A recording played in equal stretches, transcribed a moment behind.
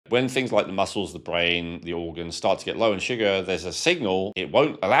When things like the muscles, the brain, the organs start to get low in sugar, there's a signal. It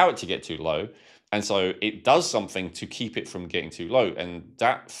won't allow it to get too low. And so it does something to keep it from getting too low. And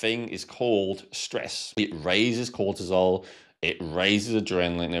that thing is called stress. It raises cortisol, it raises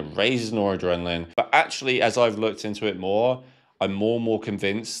adrenaline, it raises noradrenaline. But actually, as I've looked into it more, I'm more and more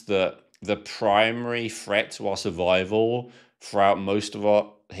convinced that the primary threat to our survival throughout most of our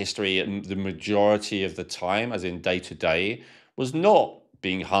history, and the majority of the time, as in day to day, was not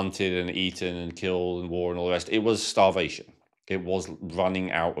being hunted and eaten and killed and war and all the rest. It was starvation. It was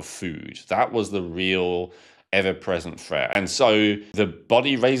running out of food. That was the real ever-present threat. And so the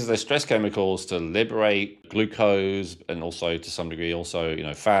body raises their stress chemicals to liberate glucose and also to some degree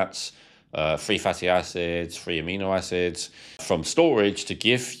also, fats, free fatty acids, free amino acids from storage to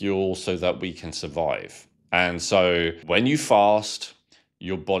give fuel so that we can survive. And so when you fast,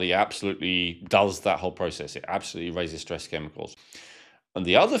 your body absolutely does that whole process. It absolutely raises stress chemicals. And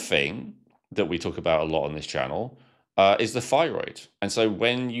the other thing that we talk about a lot on this channel is the thyroid. And so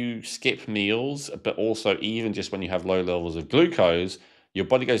when you skip meals, but also even just when you have low levels of glucose, your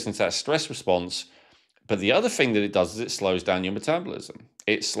body goes into that stress response. But the other thing that it does is it slows down your metabolism.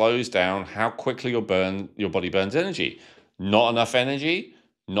 It slows down how quickly your body burns energy. Not enough energy,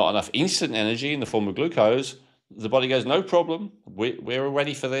 not enough instant energy in the form of glucose. The body goes, no problem. We're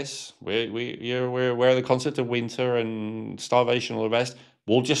ready for this. We're aware of the concept of winter and starvation and all the rest.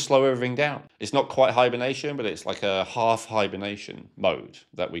 We'll just slow everything down. It's not quite hibernation, but it's like a half hibernation mode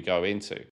that we go into.